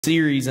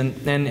series, and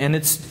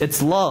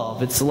it's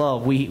love. It's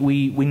love. We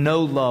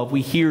know love.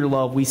 We hear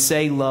love. We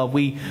say love.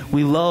 We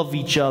love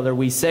each other.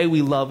 We say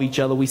we love each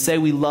other. We say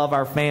we love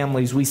our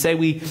families. We say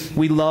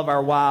we love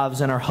our wives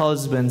and our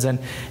husbands. And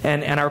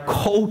our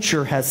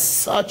culture has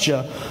such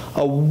a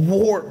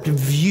warped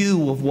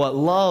view of what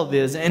love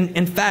is. And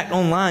in fact,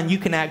 online you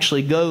can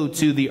actually go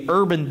to the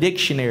Urban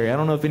Dictionary. I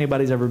don't know if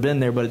anybody's ever been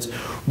there, but it's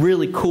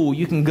really cool.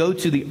 You can go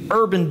to the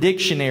Urban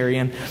Dictionary,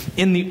 and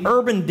in the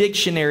Urban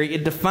Dictionary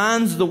it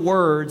defines the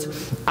words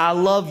 "I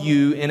love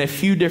you" in a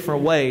few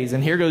different ways.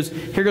 And here goes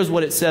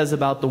what it says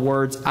about the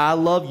words "I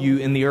love you"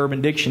 in the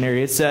Urban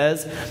Dictionary. It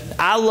says,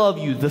 "I love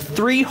you, the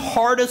three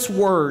hardest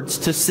words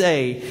to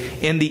say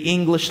in the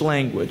English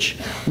language.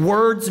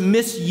 Words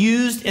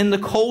misused in the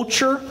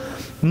culture,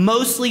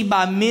 mostly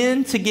by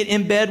men to get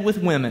in bed with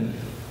women.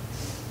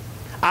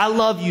 I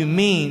love you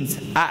means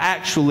I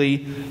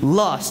actually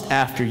lust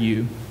after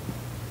you.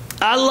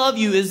 I love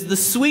you is the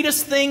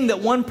sweetest thing that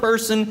one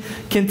person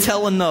can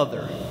tell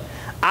another.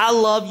 I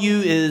love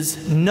you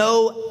is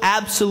no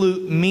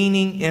absolute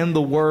meaning in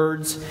the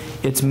words.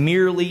 It's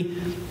merely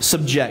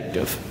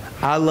subjective.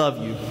 I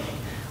love you."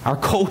 Our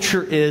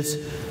culture is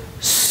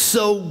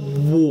so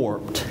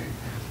warped.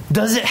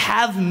 Does it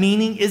have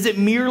meaning? Is it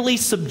merely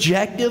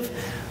subjective?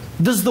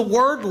 Does the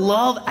word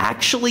love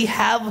actually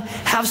have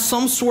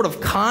some sort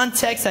of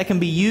context that can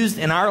be used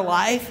in our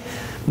life?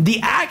 The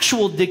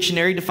actual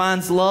dictionary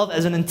defines love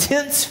as an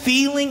intense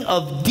feeling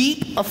of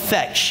deep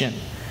affection,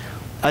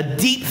 a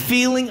deep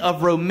feeling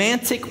of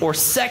romantic or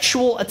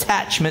sexual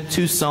attachment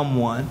to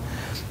someone.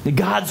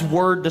 God's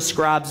Word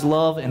describes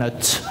love in a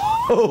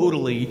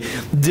totally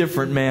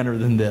different manner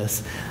than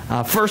this.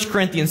 1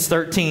 Corinthians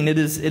 13, it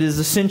is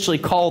essentially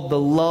called the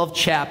love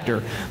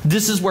chapter.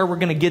 This is where we're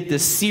going to get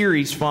this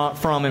series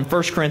from in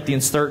 1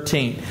 Corinthians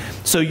 13.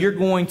 So you're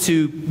going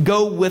to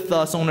go with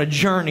us on a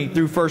journey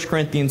through 1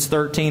 Corinthians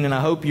 13, and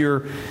I hope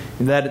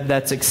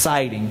that's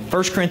exciting.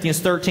 1 Corinthians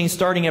 13,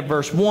 starting at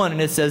verse 1,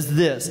 and it says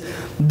this: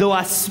 "Though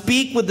I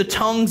speak with the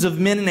tongues of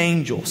men and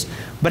angels,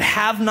 but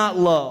have not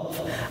love,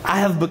 I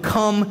have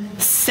become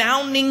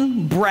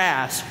sounding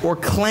brass or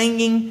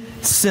clanging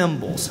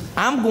cymbals."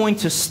 I'm going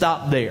to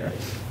stop there.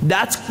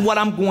 That's what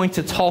I'm going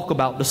to talk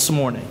about this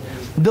morning.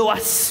 Though I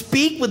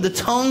speak with the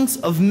tongues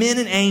of men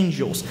and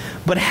angels,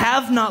 but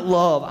have not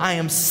love, I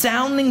am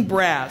sounding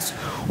brass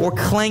or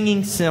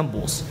clanging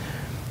cymbals.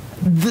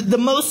 The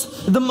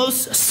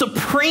most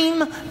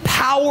supreme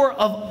power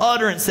of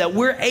utterance that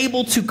we're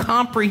able to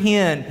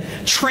comprehend,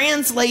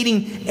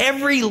 translating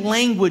every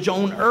language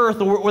on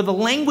earth or the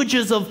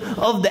languages of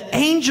the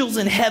angels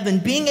in heaven,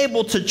 being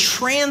able to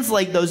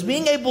translate those,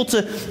 being able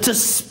to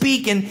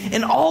speak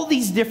in all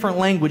these different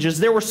languages.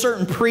 There were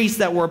certain priests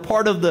that were a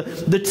part of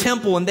the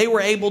temple, and they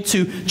were able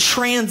to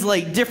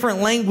translate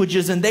different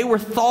languages, and they were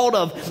thought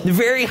of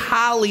very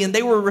highly, and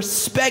they were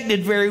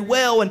respected very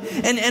well.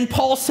 And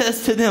Paul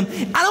says to them,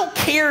 I don't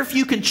care if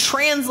you can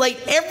translate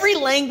every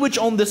language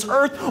on this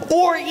earth,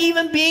 or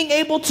even being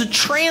able to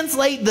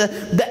translate the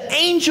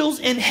angels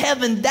in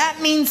heaven. That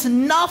means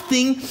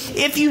nothing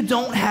if you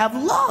don't have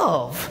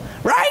love,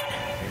 right?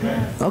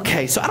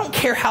 Okay, so I don't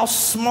care how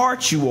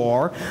smart you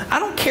are. I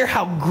don't care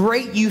how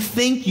great you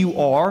think you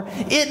are.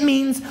 It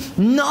means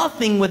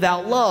nothing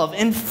without love.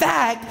 In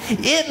fact,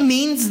 it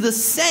means the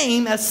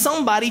same as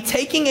somebody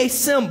taking a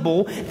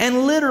symbol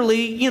and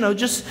literally,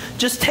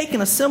 just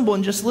taking a symbol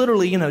and just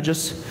literally,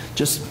 just.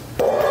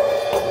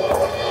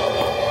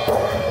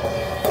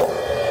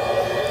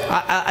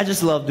 I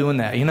just love doing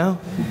that, I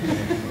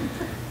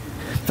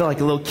feel like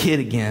a little kid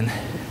again.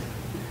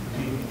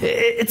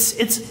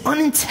 It's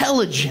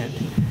unintelligent.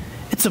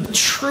 It's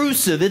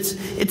obtrusive.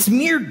 It's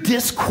mere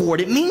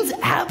discord. It means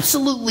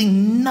absolutely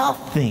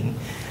nothing.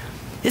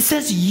 It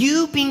says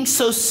you being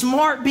so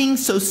smart, being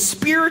so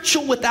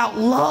spiritual without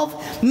love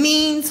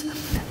means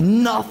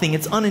nothing.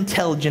 It's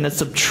unintelligent. It's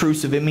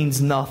obtrusive. It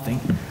means nothing.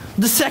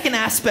 The second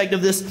aspect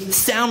of this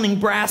sounding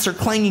brass or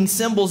clanging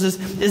cymbals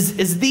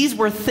is these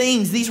were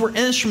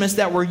instruments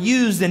that were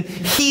used in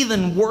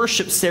heathen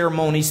worship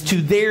ceremonies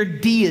to their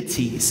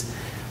deities.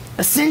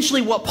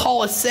 Essentially what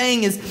Paul is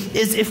saying is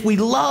if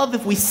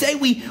we say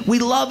we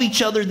love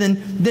each other,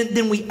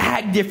 then we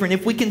act different.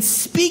 If we can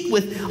speak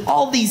with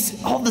all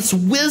this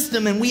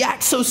wisdom and we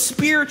act so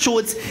spiritual,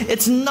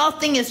 it's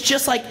nothing. It's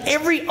just like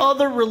every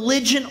other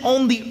religion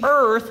on the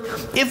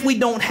earth if we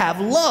don't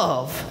have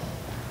love.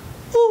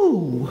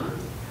 Ooh.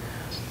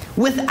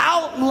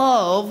 Without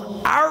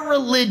love, our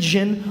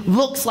religion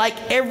looks like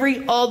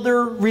every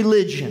other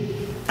religion.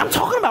 I'm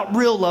talking about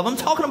real love. I'm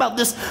talking about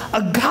this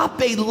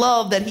agape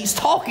love that he's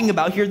talking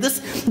about here.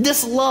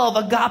 This love,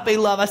 agape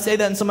love. I say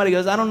that and somebody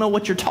goes, I don't know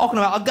what you're talking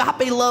about.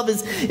 Agape love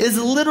is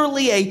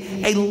literally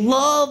a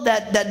love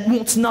that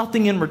wants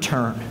nothing in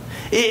return.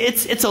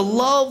 It's a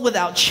love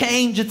without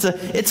change. It's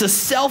a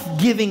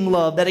self-giving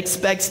love that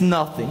expects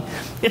nothing.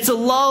 It's a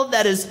love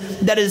that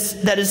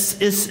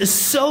is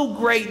so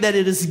great that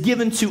it is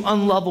given to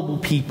unlovable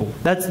people.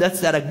 That's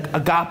that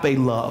agape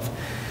love.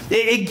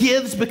 It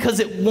gives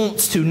because it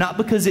wants to, not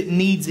because it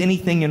needs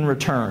anything in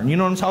return. You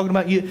know what I'm talking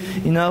about?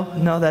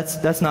 No,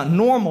 that's not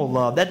normal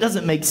love. That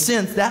doesn't make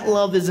sense. That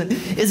love isn't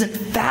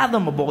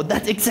fathomable.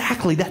 That's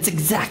exactly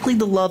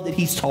the love that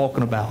he's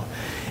talking about.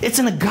 It's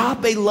an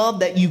agape love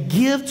that you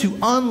give to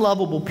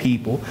unlovable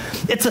people.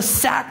 It's a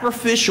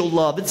sacrificial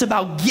love. It's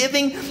about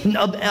giving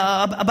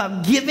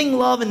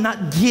love and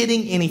not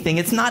getting anything.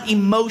 It's not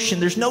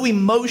emotion. There's no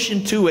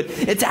emotion to it.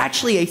 It's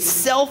actually a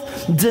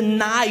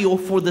self-denial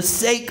for the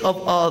sake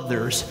of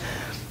others.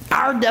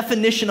 Our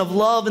definition of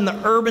love in the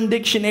Urban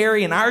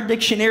Dictionary and our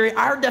dictionary,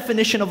 our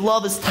definition of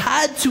love is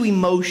tied to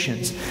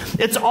emotions.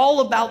 It's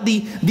all about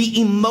the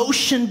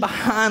emotion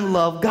behind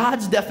love.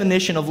 God's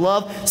definition of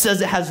love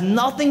says it has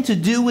nothing to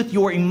do with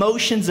your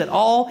emotions at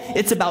all.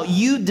 It's about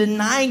you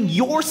denying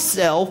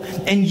yourself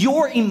and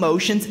your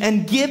emotions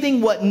and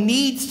giving what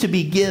needs to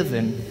be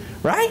given.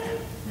 Right?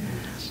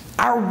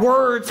 Our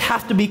words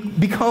have to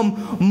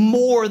become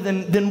more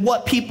than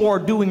what people are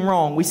doing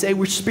wrong. We say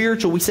we're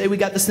spiritual. We say we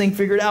got this thing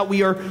figured out.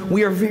 We are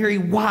very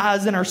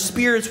wise in our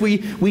spirits. We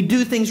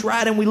do things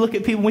right, and we look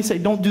at people and we say,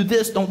 don't do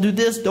this,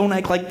 don't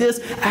act like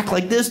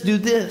this, do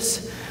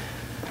this.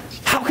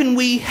 How can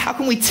we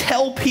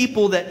tell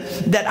people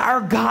that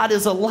our God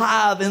is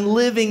alive and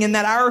living and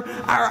that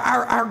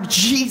our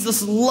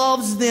Jesus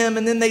loves them,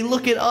 and then they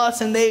look at us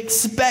and they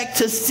expect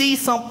to see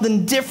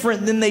something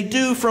different than they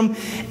do from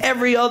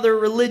every other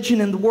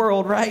religion in the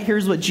world, right?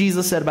 Here's what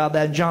Jesus said about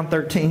that in John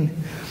 13.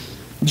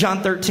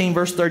 John 13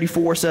 verse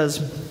 34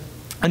 says,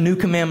 "A new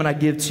commandment I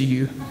give to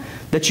you,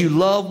 that you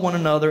love one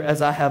another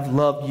as I have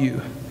loved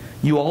you.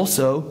 You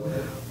also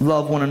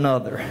love one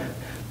another."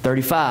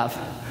 35.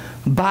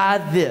 By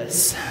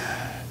this.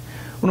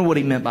 I wonder what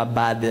he meant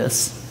by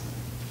this.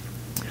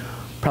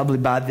 Probably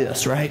by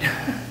this, right?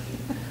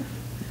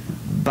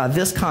 By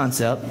this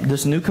concept,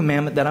 this new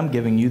commandment that I'm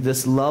giving you,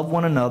 this love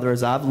one another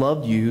as I've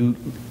loved you,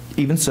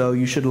 even so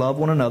you should love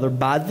one another.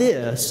 By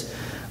this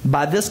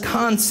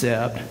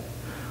concept,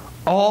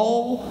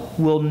 all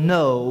will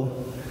know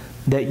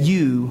that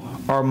you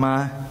are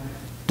my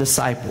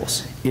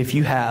disciples if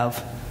you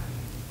have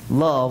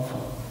love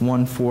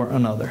one for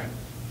another.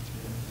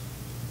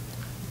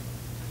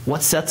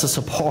 What sets us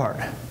apart?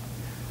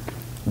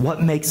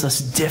 What makes us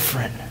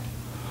different?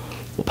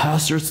 Well,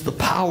 Pastor, it's the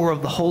power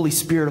of the Holy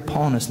Spirit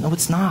upon us. No,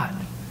 it's not.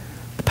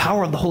 The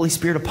power of the Holy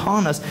Spirit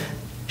upon us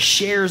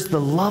shares the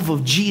love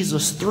of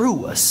Jesus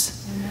through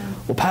us.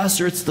 Well,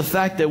 Pastor, it's the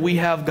fact that we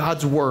have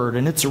God's Word,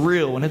 and it's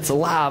real, and it's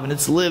alive, and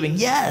it's living.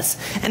 Yes,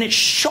 and it's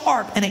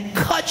sharp, and it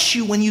cuts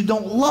you when you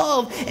don't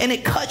love, and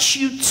it cuts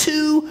you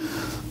to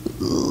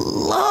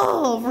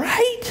love,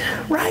 right?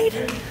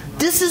 Right?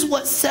 This is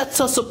what sets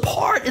us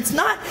apart. It's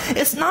not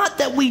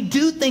that we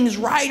do things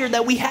right or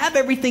that we have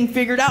everything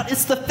figured out.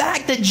 It's the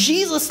fact that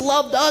Jesus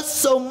loved us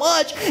so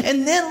much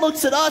and then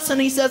looks at us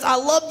and he says, I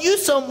love you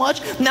so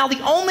much. Now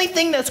the only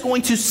thing that's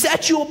going to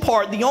set you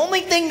apart, the only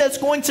thing that's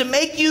going to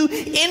make you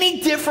any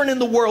different in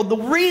the world, the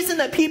reason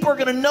that people are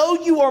going to know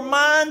you are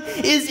mine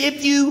is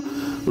if you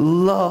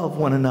love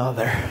one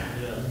another.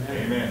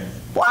 Amen.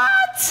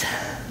 What?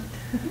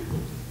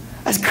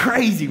 That's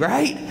crazy,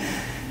 right?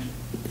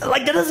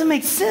 Like, that doesn't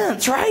make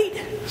sense, right?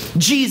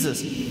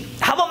 Jesus,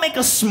 how about make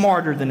us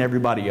smarter than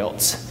everybody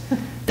else?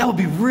 That would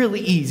be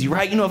really easy,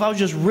 right? You know, if I was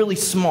just really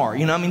smart,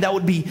 you know, I mean, that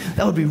would be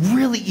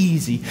really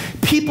easy.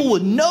 People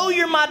would know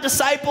you're my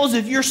disciples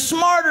if you're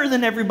smarter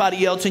than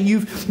everybody else and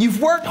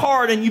you've worked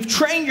hard and you've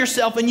trained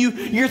yourself and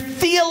you're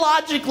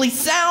theologically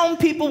sound.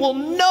 People will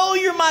know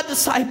you're my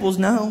disciples.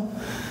 No.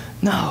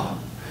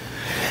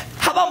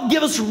 How about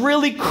give us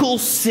really cool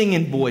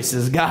singing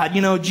voices, God?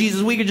 You know,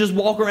 Jesus, we could just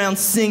walk around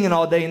singing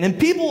all day and then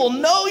people will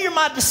know you're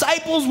my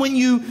disciples when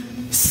you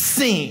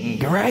sing,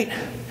 right?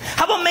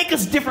 How about make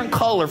us different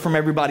color from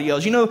everybody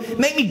else? You know,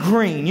 make me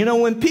green. You know,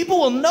 when people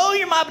will know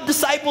you're my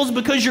disciples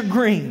because you're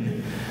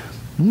green.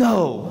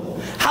 No.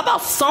 How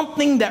about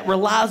something that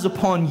relies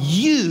upon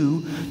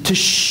you to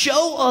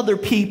show other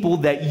people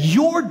that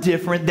you're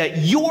different, that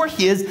you're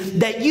His,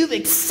 that you've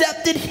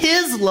accepted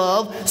His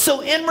love,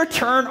 so in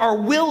return are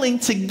willing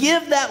to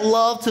give that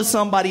love to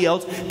somebody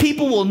else.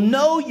 People will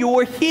know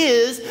you're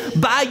His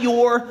by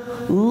your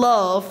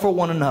love for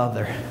one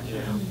another.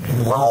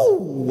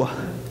 Whoa!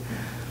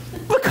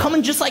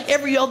 Becoming just like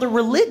every other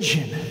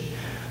religion.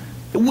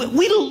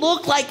 We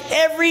look like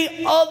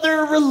every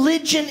other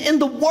religion in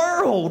the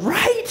world,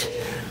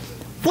 right?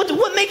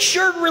 What makes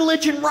your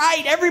religion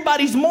right?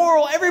 Everybody's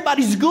moral,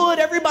 everybody's good,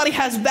 everybody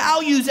has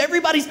values,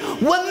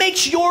 what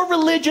makes your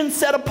religion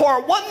set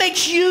apart? What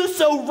makes you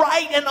so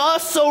right and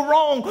us so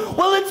wrong?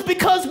 Well, it's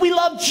because we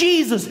love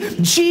Jesus.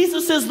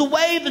 Jesus is the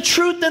way, the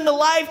truth, and the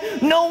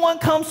life. No one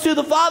comes to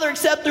the Father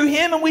except through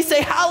Him, and we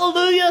say,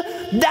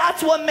 hallelujah,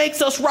 that's what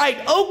makes us right.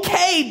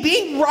 Okay,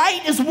 being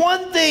right is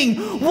one thing.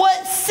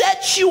 What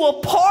sets you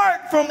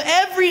apart from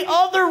every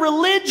other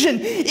religion?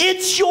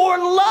 It's your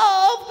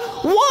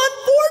love one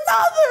for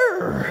another.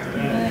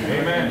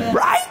 Amen.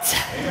 Right?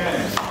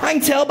 Amen. I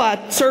can tell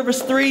by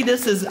service 3,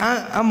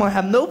 I'm going to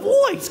have no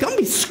voice. I'm going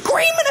to be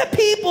screaming at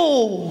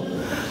people.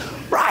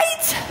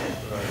 Right?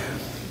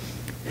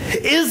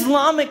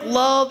 Islamic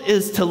love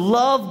is to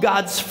love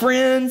God's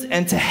friends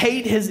and to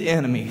hate his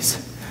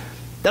enemies.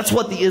 That's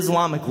what the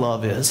Islamic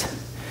love is.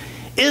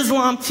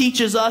 Islam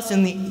teaches us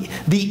in the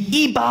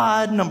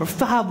Ibad number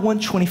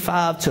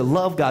 5:125 to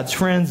love God's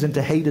friends and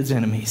to hate his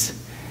enemies.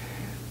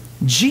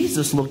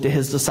 Jesus looked at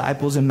his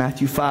disciples in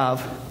Matthew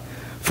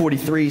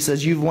 5:43. He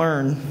says, you've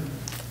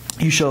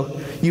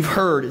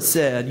heard it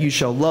said, you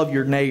shall love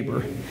your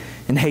neighbor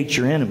and hate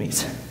your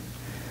enemies.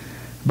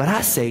 But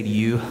I say to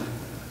you,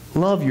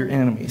 love your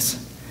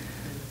enemies.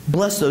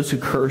 Bless those who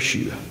curse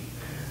you.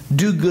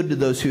 Do good to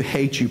those who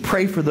hate you.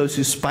 Pray for those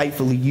who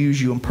spitefully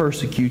use you and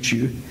persecute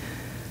you,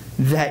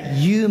 that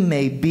you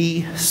may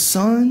be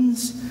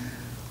sons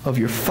of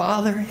your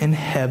Father in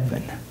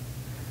heaven.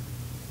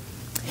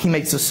 He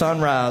makes the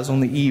sun rise on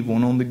the evil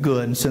and on the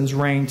good, and sends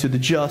rain to the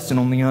just and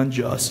on the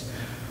unjust.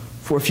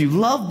 For if you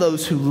love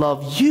those who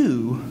love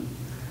you,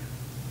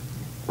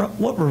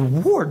 what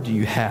reward do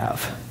you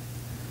have?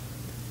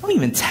 Not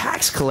even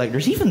tax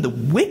collectors, even the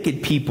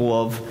wicked people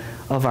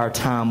of our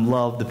time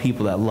love the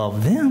people that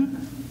love them.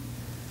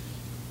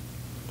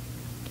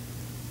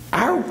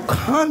 Our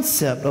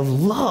concept of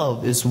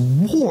love is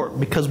warped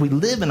because we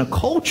live in a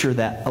culture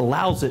that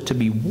allows it to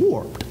be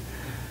warped.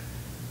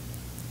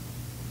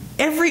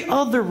 Every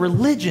other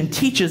religion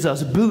teaches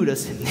us,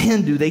 Buddhist,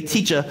 Hindu, they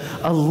teach a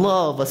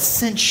love, a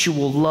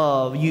sensual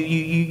love.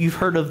 You've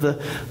heard of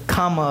the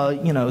Kama,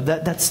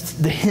 that's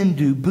the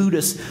Hindu,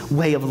 Buddhist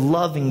way of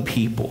loving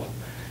people.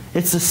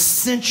 It's a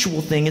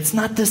sensual thing. It's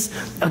not this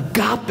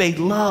agape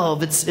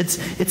love.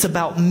 It's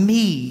about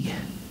me.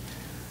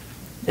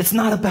 It's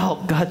not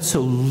about God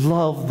so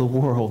loved the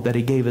world that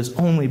he gave his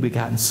only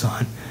begotten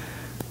Son.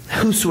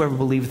 Whosoever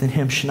believeth in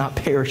him should not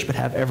perish but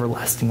have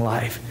everlasting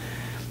life.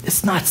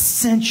 It's not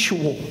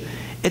sensual.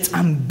 It's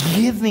I'm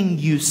giving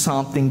you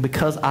something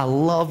because I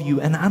love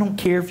you, and I don't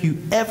care if you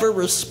ever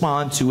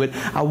respond to it.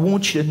 I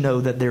want you to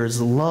know that there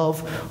is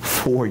love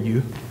for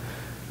you.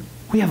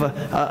 We have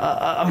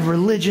a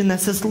religion that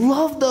says,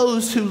 love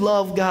those who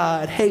love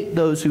God, hate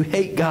those who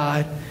hate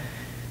God.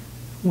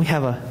 We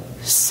have a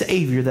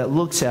Savior that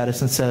looks at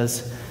us and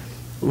says,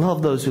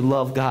 love those who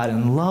love God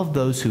and love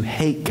those who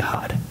hate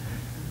God.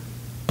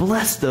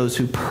 Bless those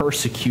who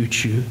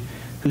persecute you,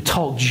 who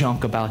talk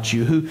junk about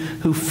you,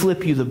 who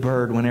flip you the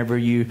bird whenever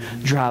you're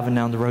driving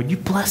down the road. You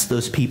bless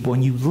those people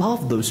and you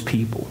love those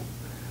people.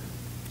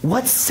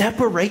 What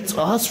separates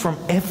us from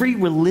every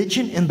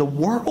religion in the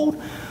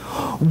world?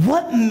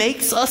 What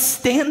makes us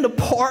stand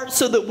apart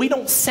so that we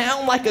don't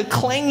sound like a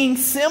clanging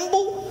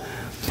cymbal?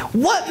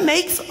 What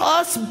makes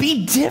us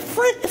be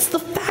different? It's the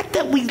fact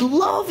that we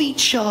love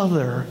each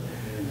other.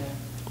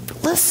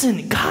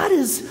 Listen, God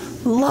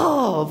is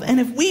love. And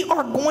if we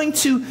are going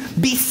to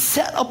be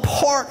set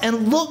apart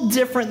and look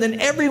different than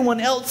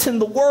everyone else in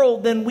the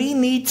world, then we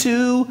need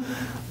to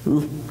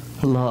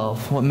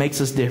love. What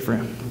makes us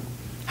different?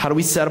 How are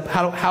we set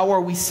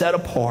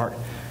apart?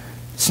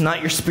 It's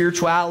not your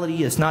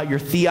spirituality. It's not your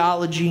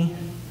theology.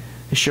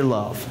 It's your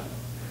love.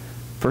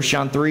 1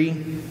 John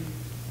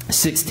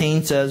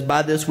 3:16 says,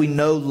 by this we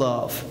know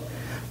love,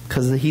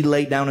 because he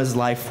laid down his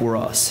life for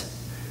us.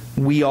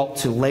 We ought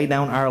to lay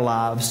down our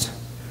lives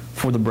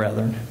for the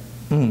brethren.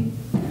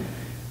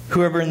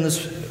 Whoever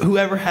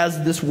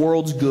has this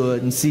world's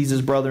good and sees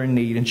his brother in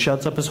need and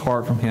shuts up his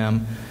heart from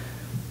him,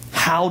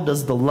 how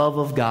does the love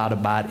of God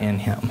abide in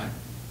him?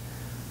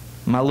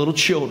 My little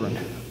children,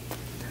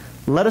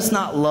 let us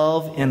not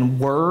love in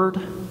word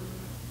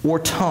or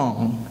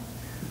tongue,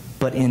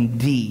 but in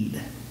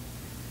deed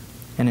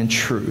and in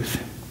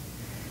truth.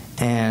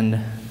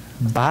 And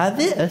by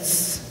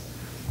this,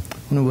 I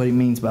don't know what he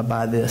means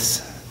by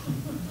this.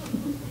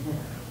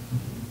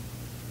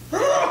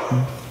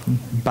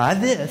 By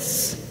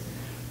this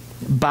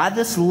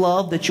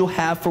love that you'll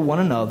have for one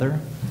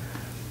another,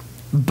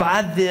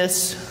 by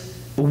this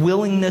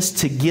willingness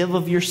to give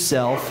of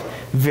yourself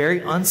very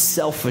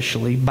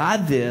unselfishly, by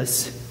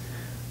this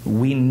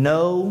we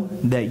know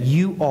that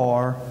you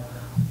are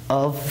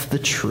of the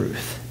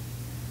truth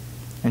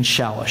and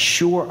shall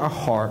assure our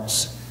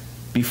hearts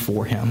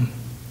before him.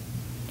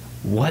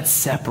 What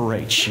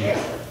separates you?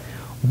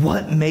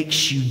 What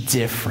makes you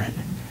different?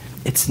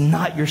 It's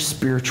not your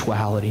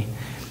spirituality.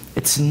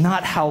 It's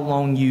not how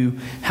long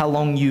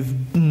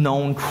you've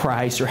known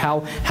Christ or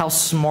how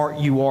smart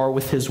you are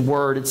with his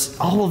word. It's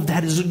all of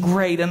that is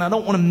great, and I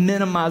don't want to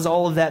minimize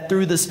all of that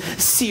through this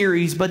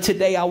series, but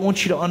today I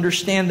want you to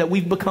understand that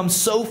we've become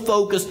so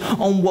focused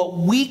on what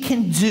we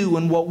can do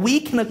and what we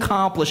can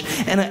accomplish,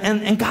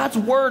 and God's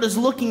word is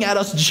looking at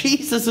us.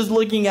 Jesus is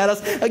looking at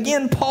us.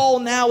 Again, Paul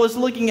now is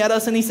looking at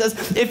us, and he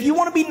says, if you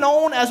want to be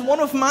known as one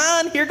of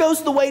mine, here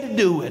goes the way to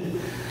do it.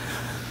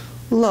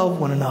 Love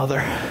one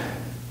another.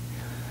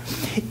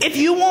 If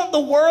you want the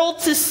world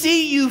to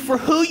see you for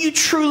who you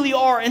truly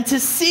are and to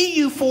see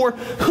you for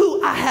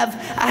who I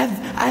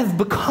have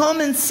become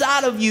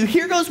inside of you,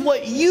 here goes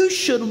what you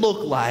should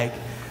look like.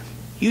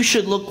 You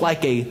should look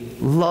like a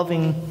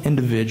loving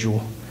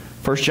individual.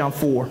 1 John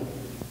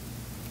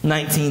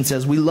 4:19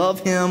 says, we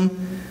love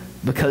him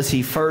because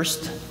he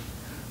first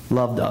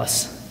loved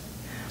us.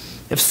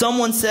 If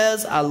someone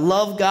says, I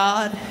love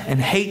God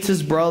and hates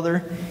his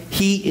brother,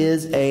 he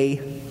is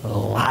a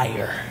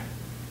liar.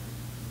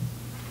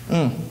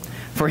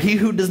 For he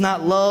who does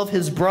not love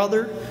his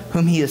brother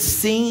whom he has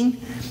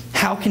seen,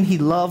 how can he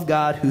love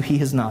God who he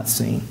has not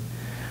seen?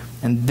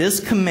 And this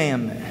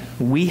commandment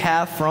we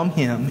have from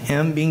him,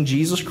 him being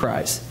Jesus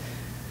Christ,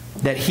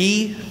 that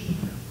he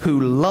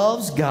who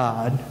loves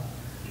God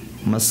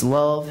must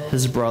love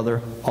his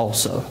brother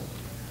also.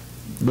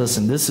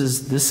 Listen, this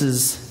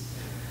is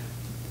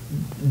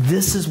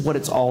what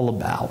it's all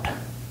about.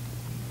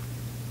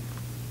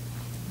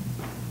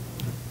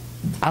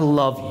 I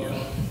love you.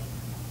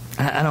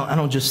 I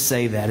don't just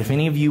say that. If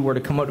any of you were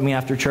to come up to me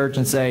after church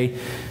and say,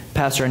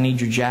 Pastor, I need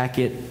your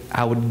jacket,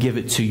 I would give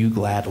it to you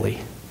gladly.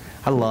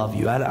 I love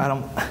you.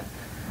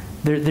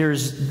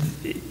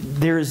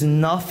 There is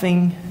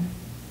nothing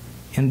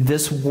in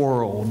this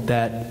world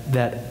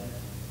that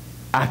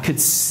I could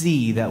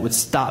see that would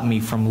stop me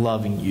from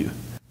loving you.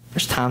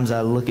 There's times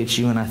I look at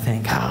you and I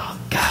think, oh,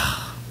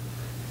 God,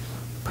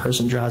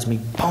 person drives me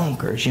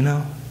bonkers, you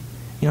know?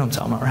 You know what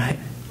I'm talking about, right?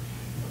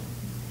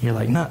 You're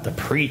like, not the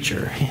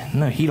preacher.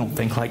 No, he don't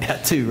think like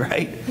that too,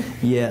 right?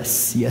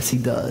 Yes, he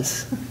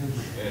does.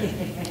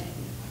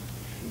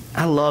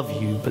 I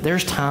love you, but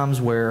there's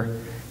times where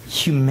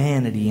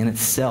humanity in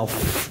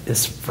itself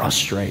is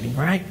frustrating,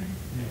 right?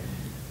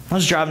 I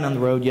was driving down the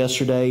road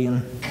yesterday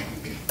and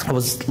I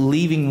was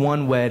leaving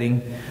one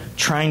wedding,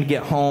 trying to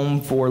get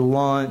home for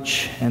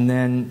lunch, and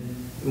then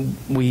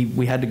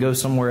we had to go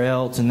somewhere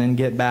else and then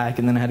get back,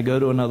 and then I had to go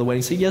to another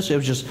wedding. So yesterday I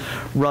was just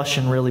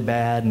rushing really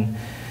bad, and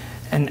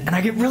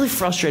I get really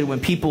frustrated when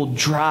people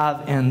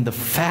drive in the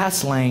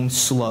fast lane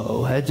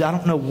slow. I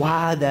don't know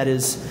why that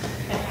is.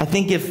 I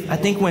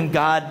think when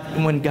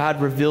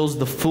God reveals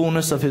the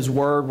fullness of His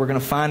Word, we're going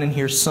to find in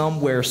here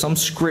somewhere some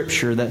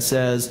scripture that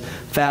says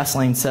fast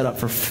lane set up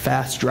for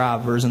fast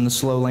drivers and the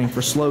slow lane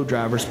for slow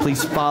drivers.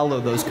 Please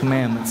follow those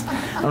commandments.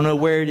 I don't know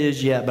where it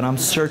is yet, but I'm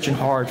searching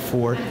hard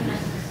for it.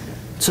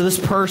 So this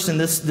person,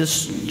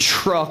 this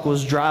truck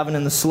was driving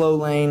in the slow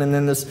lane, and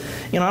then this,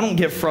 I don't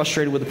get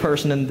frustrated with the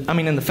person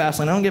in the fast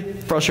lane. I don't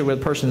get frustrated with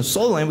the person in the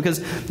slow lane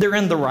because they're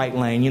in the right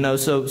lane,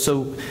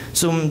 So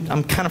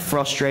I'm kind of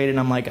frustrated.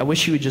 I'm like, I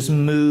wish you would just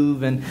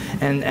move, and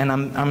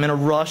I'm in a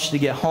rush to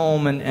get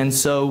home, and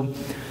so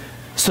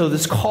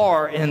this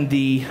car in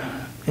the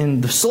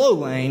slow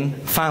lane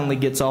finally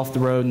gets off the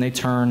road and they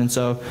turn, and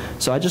so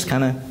I just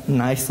kind of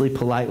nicely,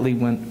 politely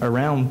went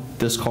around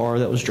this car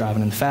that was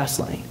driving in the fast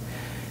lane.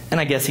 And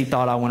I guess he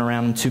thought I went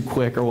around him too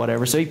quick or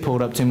whatever. So he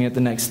pulled up to me at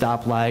the next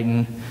stoplight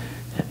and,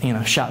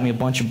 shot me a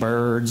bunch of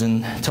birds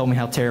and told me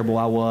how terrible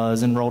I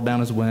was and rolled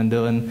down his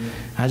window. And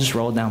I just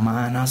rolled down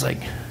mine. And I was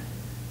like,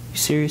 you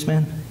serious,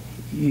 man?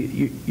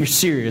 You're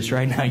serious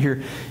right now?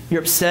 You're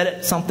upset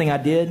at something I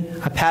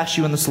did? I passed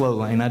you in the slow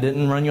lane. I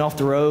didn't run you off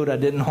the road. I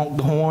didn't honk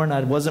the horn.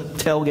 I wasn't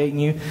tailgating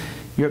you.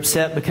 You're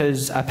upset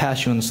because I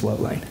passed you in the slow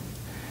lane.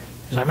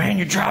 He's like, man,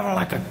 you're driving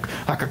like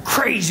a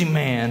crazy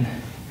man.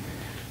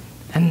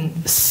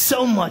 And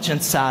so much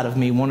inside of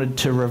me wanted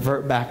to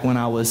revert back when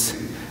I was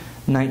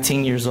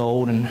 19 years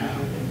old and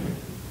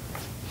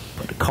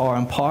put the car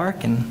in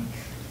park and,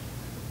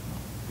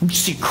 you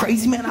see a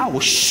crazy man? I will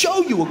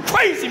show you a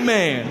crazy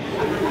man.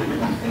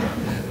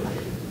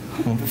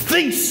 I don't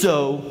think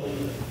so.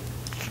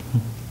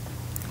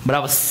 But I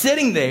was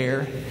sitting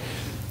there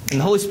and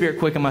the Holy Spirit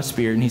quickened my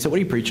spirit and He said, what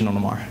are you preaching on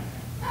tomorrow?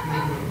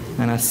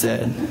 And I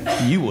said,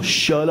 you will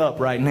shut up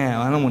right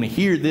now. I don't want to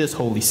hear this,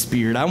 Holy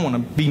Spirit. I want to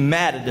be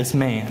mad at this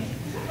man.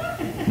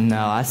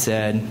 No, I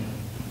said,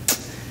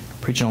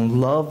 preaching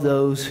on love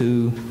those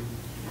who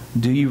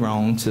do you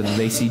wrong so that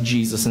they see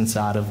Jesus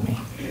inside of me.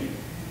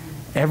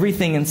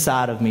 Everything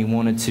inside of me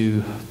wanted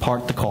to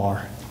park the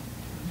car,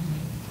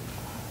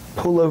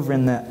 pull over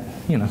in that,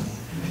 I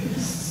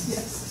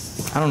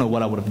don't know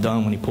what I would have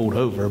done when he pulled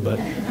over, but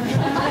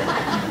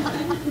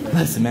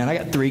listen, man, I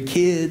got 3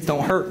 kids.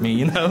 Don't hurt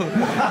me,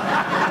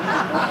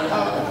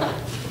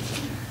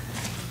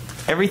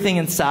 Everything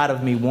inside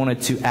of me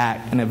wanted to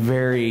act in a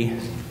very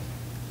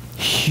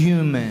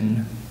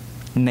human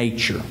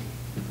nature.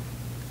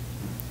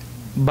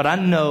 But I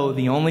know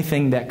the only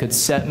thing that could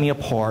set me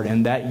apart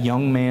in that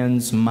young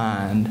man's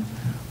mind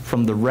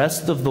from the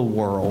rest of the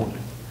world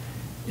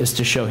is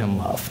to show him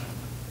love.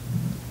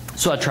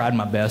 So I tried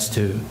my best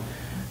to.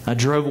 I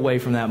drove away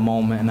from that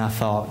moment and I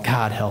thought,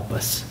 God help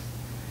us.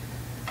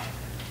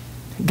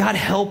 God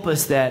help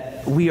us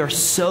that we are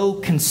so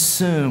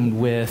consumed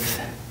with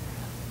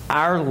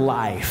our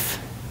life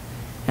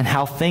and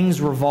how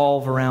things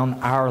revolve around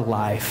our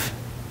life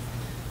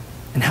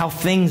and how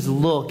things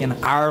look in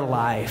our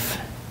life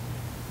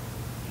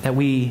that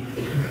we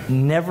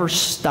never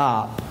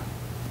stop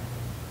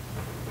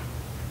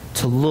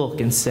to look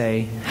and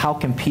say, how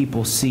can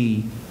people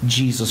see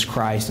Jesus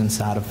Christ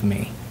inside of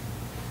me?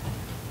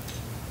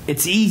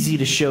 It's easy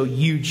to show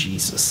you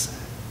Jesus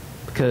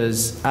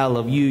because I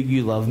love you,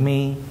 you love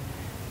me.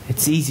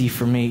 It's easy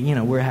for me,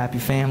 we're a happy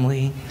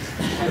family.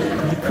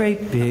 A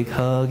great big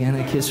hug and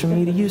a kiss from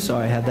me to you.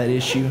 Sorry I had that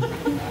issue.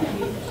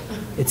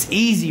 It's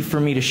easy for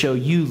me to show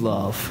you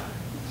love.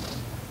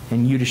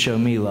 and you to show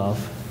me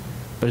love.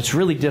 But it's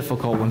really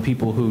difficult when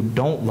people who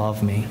don't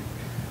love me,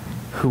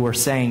 who are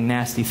saying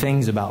nasty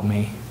things about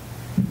me,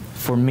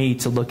 for me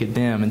to look at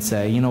them and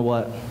say, you know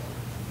what?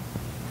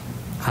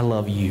 I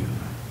love you.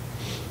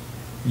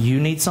 You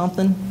need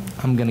something?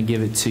 I'm going to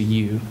give it to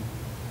you.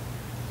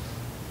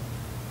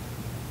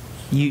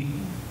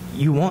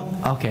 You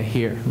want? Okay,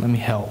 here, let me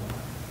help.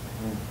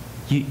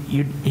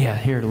 Yeah,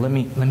 here, let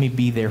me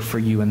be there for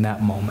you in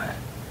that moment.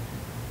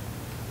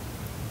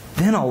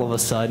 Then all of a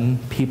sudden,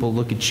 people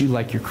look at you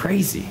like you're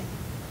crazy.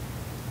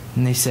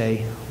 And they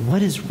say,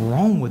 what is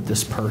wrong with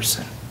this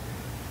person?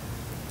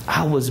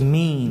 I was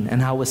mean,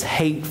 and I was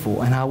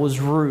hateful, and I was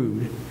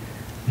rude.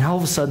 And all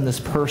of a sudden, this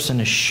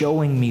person is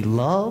showing me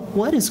love?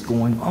 What is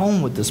going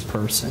on with this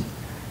person?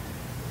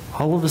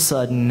 All of a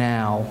sudden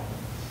now,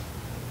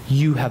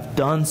 you have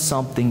done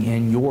something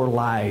in your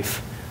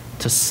life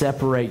to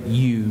separate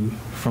you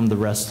from the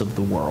rest of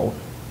the world.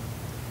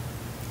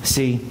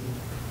 See,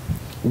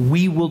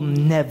 we will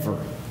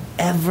never,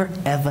 ever,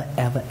 ever,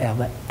 ever,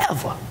 ever,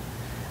 ever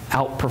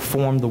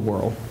outperform the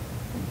world.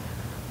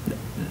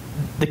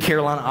 The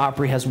Carolina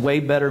Opry has way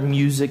better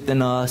music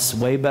than us,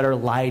 way better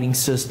lighting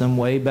system,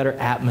 way better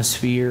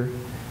atmosphere.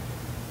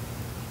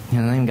 You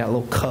know, they even got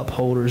little cup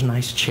holders,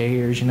 nice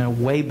chairs,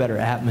 way better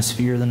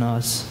atmosphere than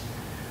us.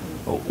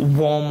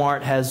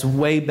 Walmart has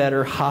way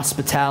better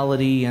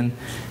hospitality and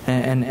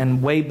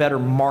way better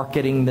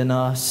marketing than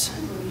us.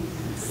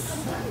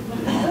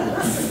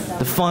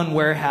 The Fun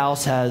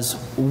Warehouse has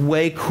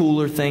way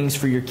cooler things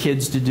for your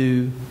kids to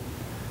do.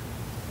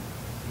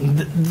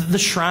 The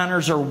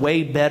Shriners are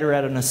way better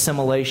at an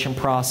assimilation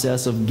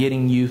process of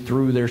getting you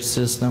through their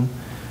system.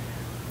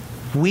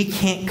 We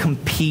can't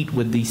compete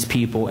with these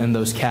people in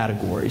those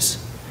categories.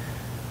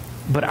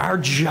 But our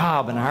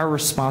job and our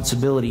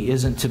responsibility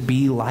isn't to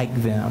be like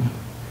them.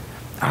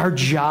 Our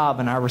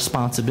job and our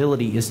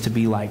responsibility is to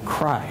be like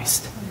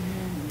Christ.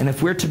 And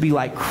if we're to be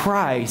like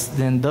Christ,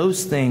 then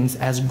those things,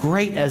 as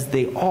great as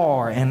they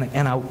are, and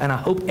I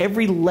hope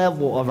every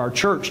level of our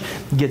church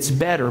gets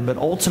better, but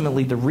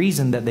ultimately the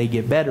reason that they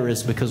get better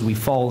is because we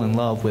fall in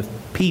love with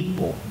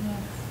people.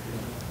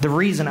 The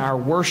reason our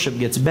worship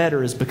gets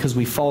better is because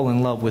we fall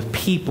in love with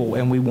people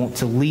and we want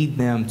to lead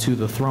them to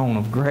the throne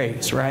of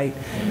grace, right?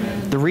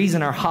 Amen. The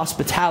reason our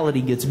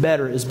hospitality gets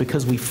better is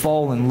because we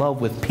fall in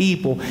love with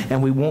people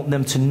and we want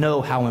them to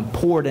know how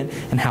important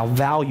and how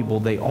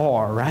valuable they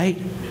are, right?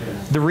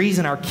 The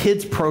reason our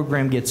kids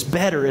program gets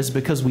better is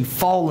because we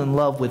fall in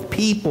love with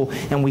people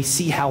and we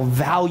see how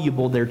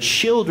valuable their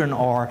children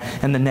are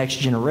and the next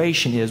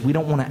generation is. We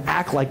don't want to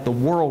act like the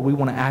world. We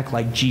want to act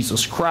like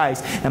Jesus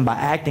Christ. And by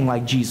acting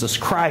like Jesus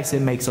Christ,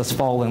 it makes us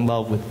fall in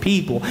love with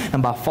people.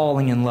 And by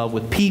falling in love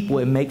with people,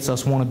 it makes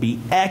us want to be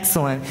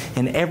excellent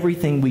in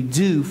everything we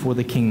do for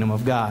the kingdom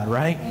of God,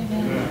 right?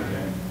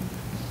 Amen.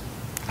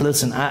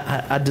 Listen,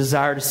 I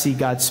desire to see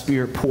God's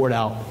Spirit poured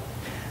out.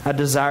 I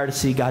desire to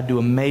see God do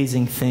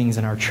amazing things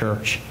in our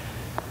church.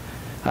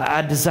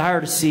 I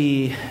desire to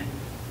see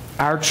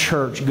our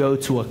church go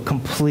to a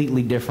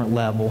completely different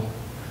level.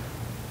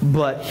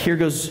 But here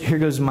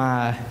goes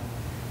my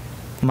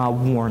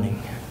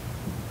warning.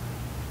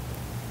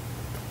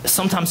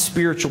 Sometimes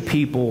spiritual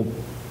people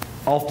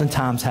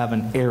oftentimes have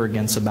an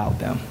arrogance about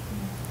them.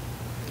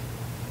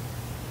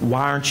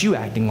 Why aren't you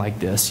acting like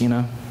this,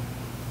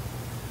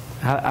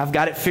 I've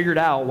got it figured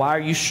out. Why are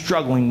you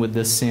struggling with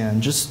this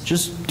sin?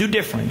 Just do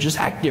different. Just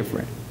act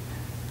different.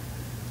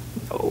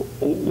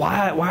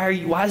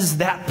 Why is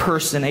that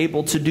person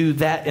able to do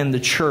that in the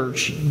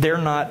church? They're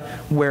not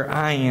where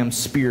I am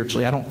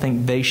spiritually. I don't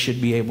think they should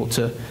be able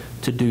to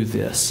do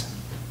this.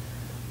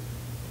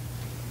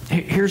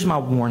 Here's my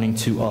warning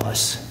to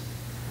us.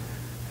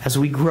 As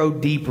we grow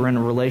deeper in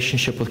a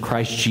relationship with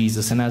Christ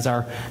Jesus and as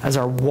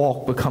our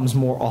walk becomes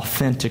more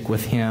authentic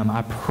with Him,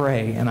 I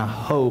pray and I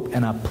hope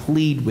and I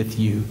plead with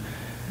you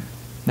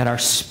that our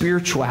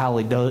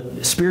spirituality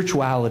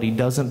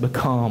doesn't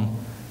become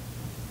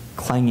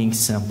clanging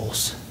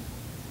cymbals.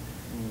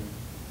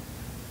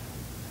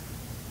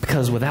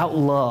 Because without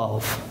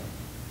love,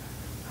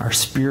 our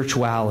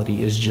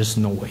spirituality is just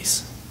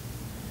noise.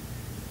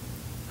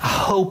 I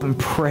hope and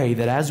pray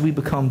that as we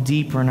become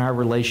deeper in our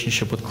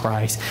relationship with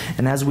Christ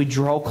and as we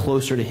draw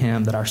closer to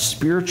Him, that our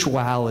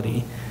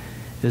spirituality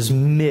is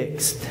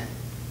mixed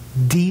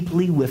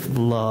deeply with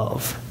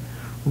love,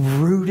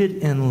 rooted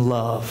in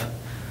love,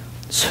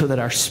 so that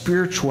our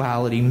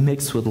spirituality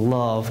mixed with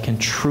love can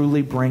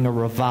truly bring a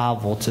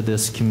revival to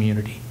this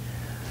community.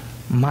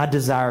 My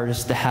desire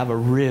is to have a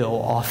real,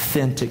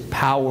 authentic,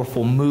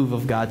 powerful move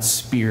of God's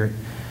Spirit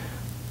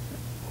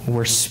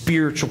where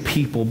spiritual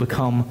people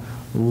become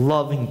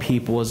loving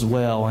people as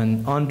well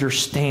and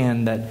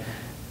understand that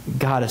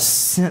God has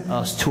sent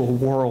us to a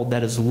world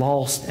that is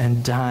lost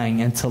and dying,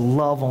 and to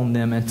love on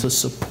them and to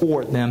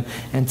support them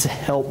and to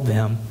help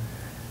them.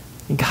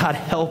 God,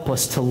 help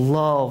us to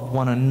love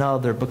one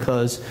another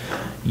because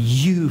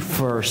you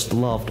first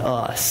loved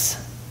us.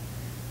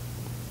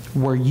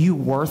 Were you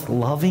worth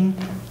loving?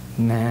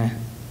 Nah.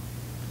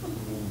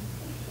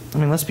 I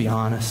mean, let's be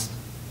honest.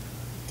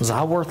 Was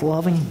I worth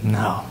loving?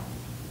 No.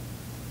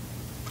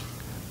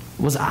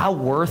 Was I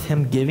worth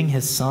Him giving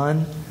His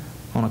Son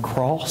on a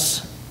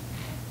cross?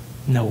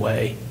 No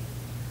way.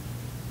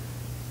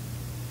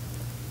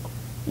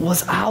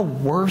 Was I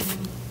worth?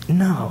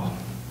 No.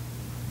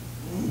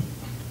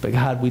 But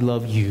God, we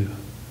love You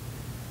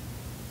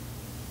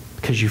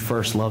because You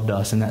first loved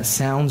us. And that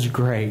sounds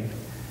great,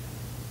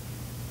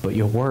 but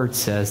Your Word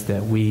says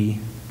that we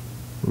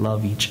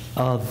love each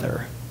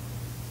other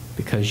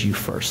because You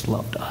first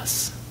loved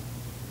us.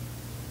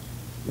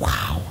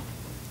 Wow.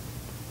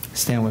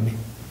 Stand with me.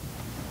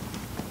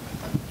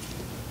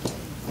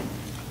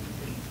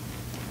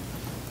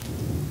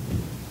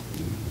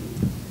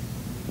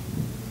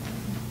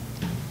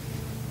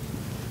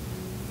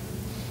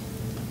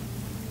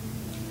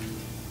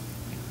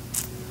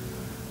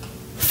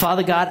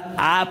 Father God,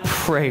 I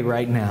pray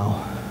right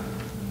now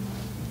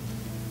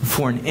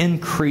for an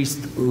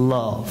increased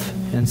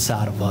love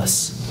inside of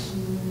us.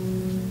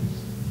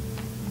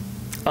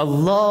 A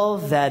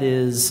love that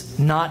is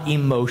not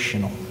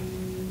emotional.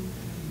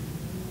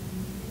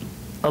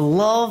 A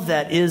love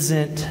that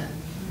isn't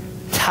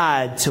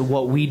tied to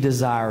what we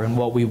desire and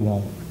what we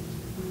want.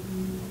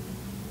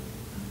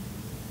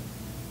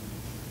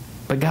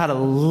 But God, a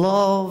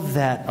love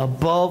that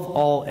above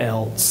all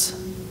else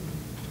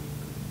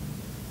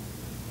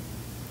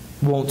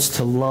wants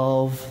to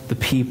love the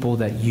people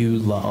that You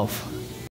love.